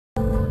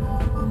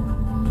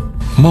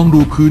มอง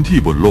ดูพื้นที่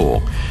บนโลก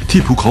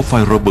ที่ภูเขาไฟ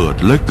ระเบิด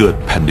และเกิด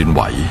แผ่นดินไห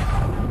ว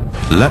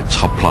และ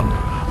ฉับพลัน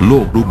โล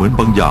กดูเหมือน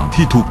บางอย่าง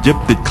ที่ถูกเย็บ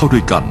ติดเข้าด้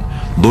วยกัน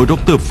โดยด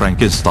ร.แฟรงเ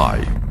กนสไต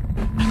น์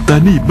แต่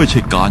นี่ไม่ใช่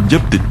การเย็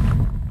บติด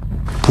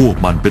พวก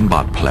มันเป็นบ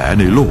าดแผล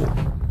ในโล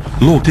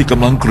กที่ก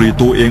ำลังกรีด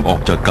ตัวเองออ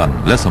กจากกัน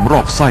และสำร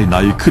อกไส้ใน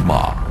ขึ้นม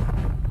า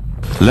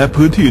และ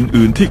พื้นที่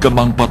อื่นๆที่กำ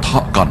ลังปะทะ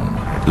กัน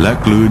และ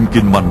กลืน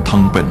กินมันทั้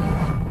งเป็น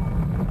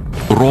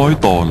รอย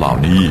ต่อเหล่า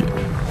นี้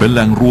เป็นแห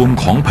ล่งรวม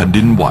ของแผ่น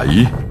ดินไหว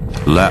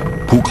และ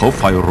ภูเขาไ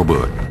ฟระเ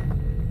บิด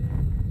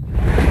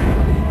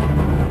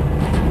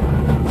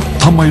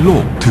ทำไมโล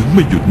กถึงไ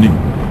ม่หยุดนิ่ง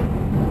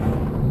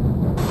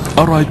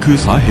อะไรคือ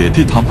สาเหตุ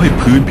ที่ทำให้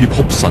พื้นพิภ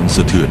พสั่นส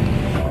ะเทือน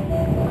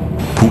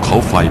ภูเขา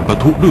ไฟปะ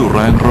ทุด้วยแร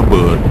งระเ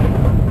บิด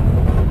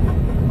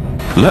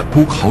และ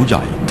ภูเขาให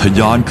ญ่ทะ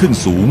ยานขึ้น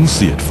สูงเ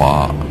สียดฟ้า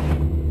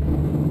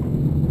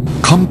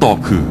คำตอบ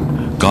คือ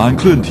การเ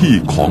คลื่อนที่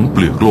ของเป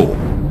ลือกโลก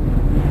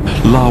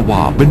ลาว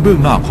าเป็นเบื้อง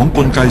หน้าของก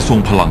ลไกทรง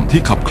พลัง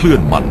ที่ขับเคลื่อ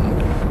นมัน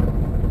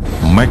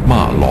แมกม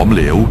าหลอมเห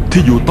ลว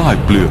ที่อยู่ใต้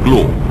เปลือกโล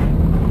ก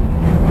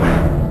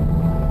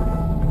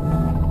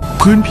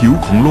พื้นผิว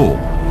ของโลก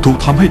ถูก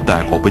ทำให้แต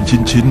กออกเป็น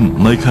ชิ้น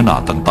ๆในขนา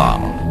ดต่าง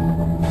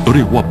ๆเ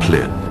รียกว่าเพล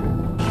ท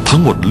ทั้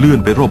งหมดเลื่อน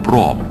ไปร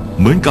อบๆ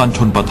เหมือนการช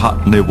นปะทะ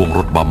ในวงร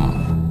ถบัม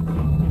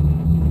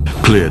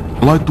เพลท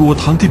ลอยตัว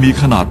ทั้งที่มี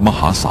ขนาดมห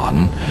าศาล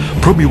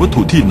เพราะมีวัต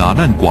ถุที่หนาแ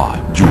น่นกว่า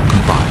อยู่ข้า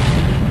งใต้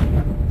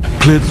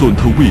เพลทส่วน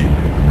ทวีป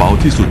เบา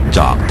ที่สุดจ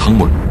ากทั้ง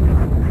หมด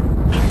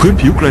พื้น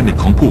ผิวแกรนิต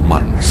ของพวกมั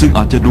นซึ่งอ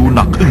าจจะดูห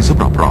นักอึ้งสำ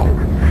หรับเรา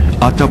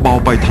อาจจะเบา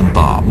ไปทันต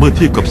าเมื่อเ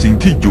ทียบกับสิ่ง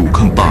ที่อยู่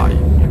ข้างใต้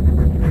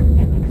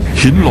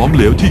หินหลอมเ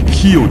หลวที่เ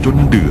คี่ยวจน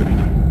เดือด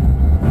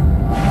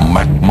แม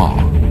กมา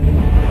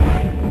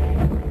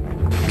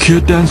เข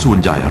ตแดนส่วน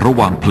ใหญ่ระห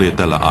ว่างเพลทแ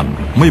ต่ละอัน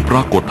ไม่ปร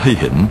ากฏให้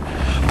เห็น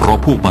เพราะ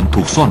พวกมัน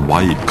ถูกซ่อนไว้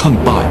ข้าง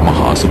ใต้มห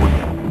าสมุทร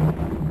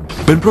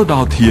เป็นเพราะดา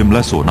วเทียมแล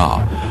ะโซน่า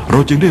เรา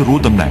จึงได้รู้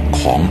ตำแหน่ง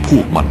ของพ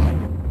วกมัน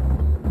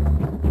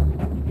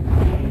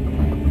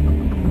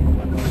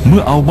เมื่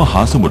อเอามห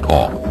าสมุทรอ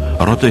อก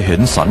เราจะเห็น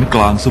สันก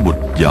ลางสมุท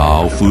รยา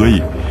วเฟื้อย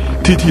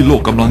ที่โล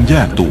กกำลังแย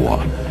กตัว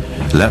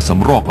และส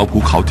ำรอกเอาภู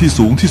เขาที่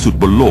สูงที่สุด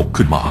บนโลก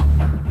ขึ้นมา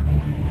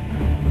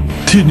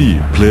ที่นี่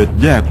เพลท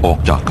แยกออก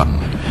จากกัน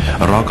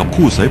ราวกับ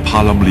คู่สายพา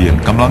นลำเลียง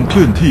กำลังเค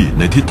ลื่อนที่ใ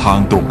นทิศทาง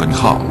ตรงกัน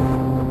ข้าม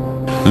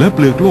และเป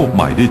ลือกโลกใ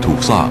หม่ได้ถูก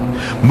สร้าง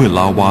เมื่อล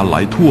าวาไหล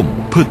ท่วม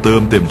เพื่อเติ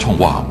มเต็มช่อง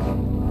ว่าง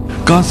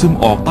การซึม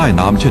ออกใต้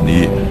น้ำเช่น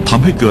นี้ท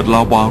ำให้เกิดล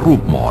าวารู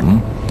ปหมอน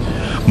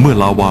เมื่อ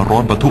ลาวาร้อ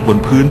นปะทุบน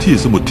พื้นที่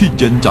สมุทรที่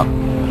เย็นจัด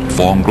ฟ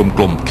องก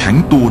ลมๆแข็ง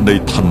ตัวใน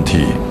ทัน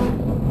ที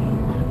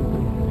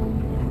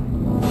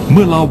เ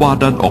มื่อลาวา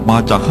ดันออกมา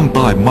จากข้างใ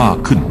ต้มาก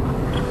ขึ้น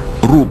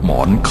รูปหม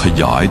อนข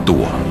ยายตั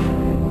ว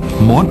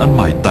หมอนอันให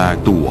ม่แตก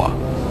ตัว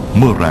เ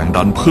มื่อแรง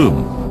ดันเพิ่ม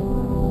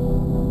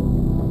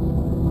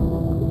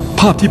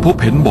ภาพที่พบ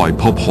เห็นบ่อย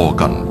พอ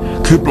ๆกัน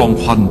คือปล่อง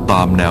ควันต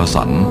ามแนว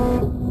สัน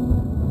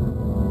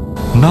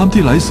น้ำ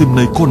ที่ไหลซึมใ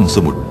นก้นส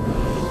มุทร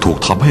ถูก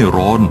ทำให้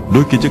ร้อนโด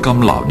ยกิจกรรม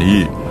เหล่านี้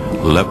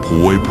และพ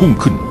วยพุ่ง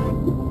ขึ้น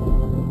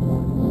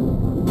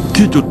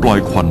ที่จุดปล่อย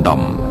ควันด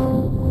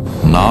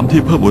ำน้ำ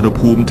ที่เพิ่มอุณห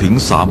ภูมิถึง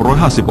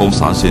350อง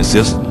ศาเซลเซี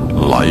ยส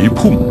ไหล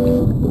พุ่ง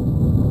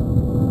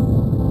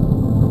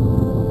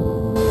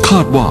คา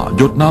ดว่าห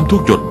ยดน้ำทุ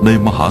กหยดใน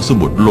มหาส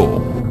มุทรโลก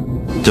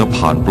จะ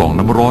ผ่านปล่อง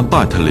น้ำร้อนใ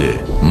ต้ทะเล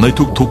ใน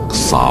ทุก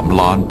ๆ3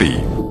 ล้านปี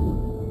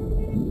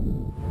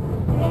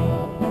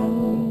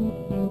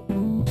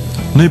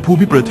ในภู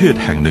มิประเทศ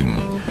แห่งหนึ่ง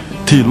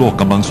ที่โลก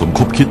กำลังสมค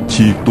บคิด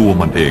ฉีกตัว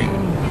มันเอง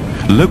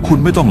และคุณ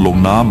ไม่ต้องลง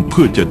น้ำเ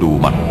พื่อจะดู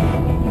มัน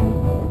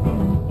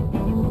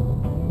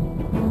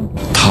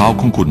เท้า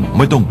ของคุณไ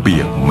ม่ต้องเปี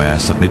ยกแม้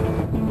สักนิด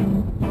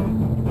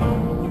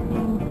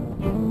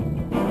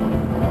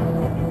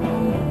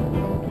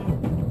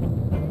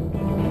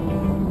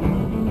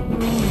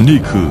นี่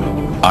คือ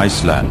ไอ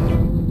ซ์แลนด์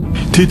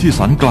ที่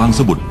สันกลาง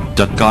สมุทร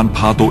จัดการพ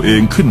าตัวเอ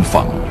งขึ้น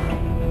ฝั่ง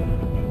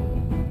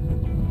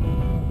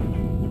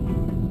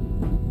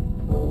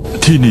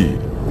ที่นี่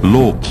โล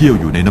กเคี่ยว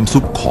อยู่ในน้ำซุ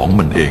ปของ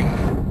มันเอง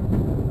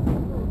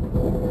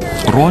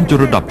ร้อนจน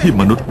ระดับที่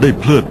มนุษย์ได้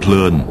เพลิดเพ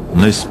ลิน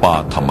ในสปา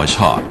ธรรมช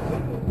าติ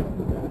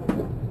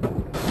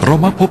เรา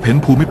มักพบเห็น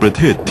ภูมิประเ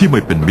ทศที่ไ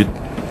ม่เป็นมิตร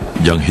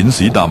อย่างหิน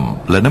สีด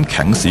ำและน้ำแ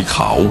ข็งสีข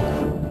าว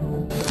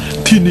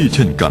ที่นี่เ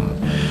ช่นกัน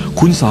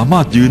คุณสามา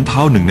รถยืนเท้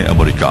าหนึ่งในอเ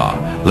มริกา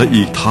และ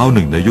อีกเท้าห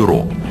นึ่งในยุโร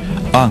ป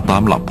อ้างตา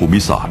มหลักภู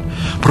มิศาสตร์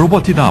เพราะว่า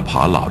ที่หน้าผ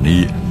าเหล่า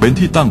นี้เป็น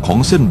ที่ตั้งของ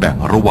เส้นแบ่ง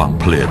ระหว่าง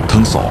เพลท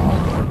ทั้งสอง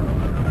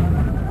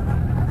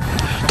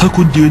ถ้า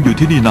คุณยืนอยู่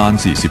ที่นี่นาน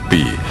40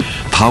 ปี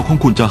เท้าของ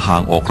คุณจะห่า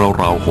งออก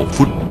ราวๆ6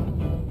 ฟุต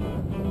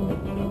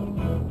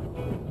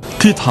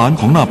ที่ฐาน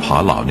ของหน้าผา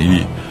เหล่านี้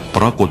ป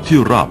รากฏที่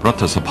ราบรั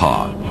ฐสภา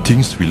ทิง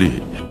ส์วิลลี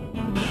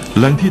แ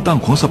หล่งที่ตั้ง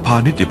ของสภา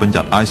นิติบัญ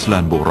ญัติไอซ์แล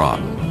นด์โบรา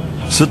ณ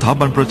สถา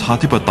บันประชา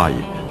ธิปไตย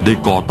ได้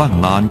ก่อตั้ง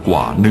นานก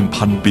ว่า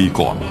 1,000 ปี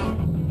ก่อน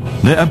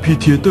ในแอมฟิ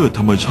เธียเตอร์ธ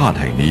รรมชาติ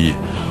แห่งนี้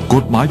ก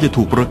ฎหมายจะ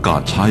ถูกประกา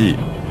ศใช้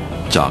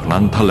จากนั้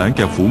นแถลงแ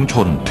ก่ฝูงช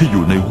นที่อ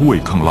ยู่ในห้วย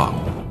ข้างล่าง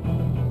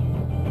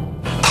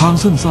ทาง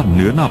สั้นๆเห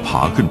นือหน้าผ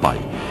าขึ้นไป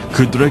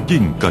คือ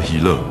dragging กับ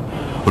healer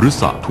หรือ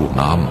สระถ่วง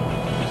น้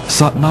ส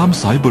ระน้ำ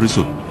ใสบริ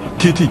สุทธิ์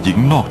ที่หญิง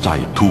นอกใจ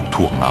ถูก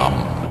ถ่วงน้ำ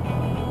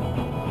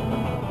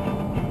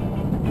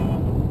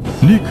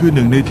นี่คือห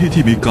นึ่งใน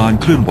ที่มีการ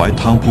เคลื่อนไหว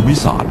ทางภูมิ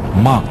ศาสตร์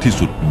มากที่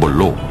สุดบน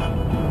โลก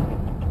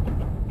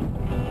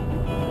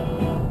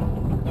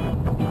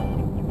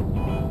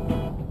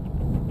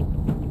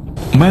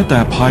แม้แต่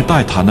ภายใต้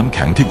ฐานน้ำแ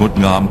ข็งที่งด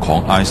งามของ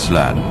ไอซ์แล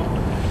นด์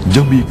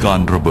ยังมีการ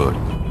ระเบิด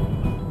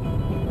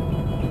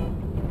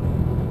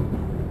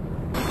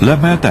และ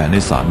แม้แต่ใน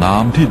สระน้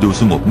ำที่ดู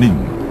สงบนิ่ง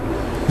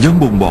ยัง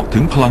บ่งบอกถึ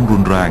งพลังรุ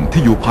นแรง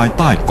ที่อยู่ภายใ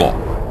ต้เกาะ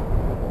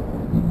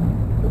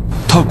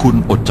ถ้าคุณ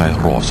อดใจ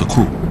รอสักค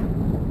รู่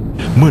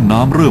เมื่อ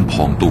น้ำเริ่มพ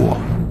องตัว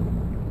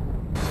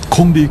ค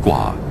งดีกว่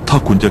าถ้า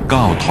คุณจะ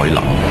ก้าวถอยห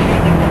ลัง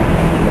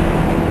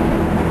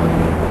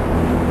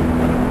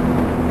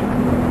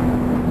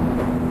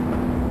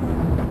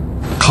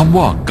คำ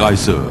ว่าไก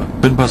เซอร์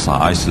เป็นภาษา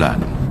ไอซ์แลน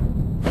ด์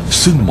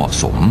ซึ่งเหมาะ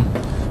สม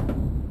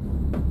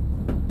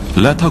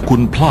และถ้าคุ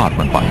ณพลาด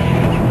มันไป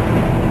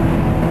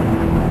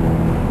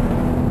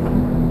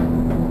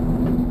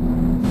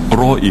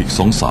รออีก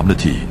 2-3 นา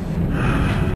ที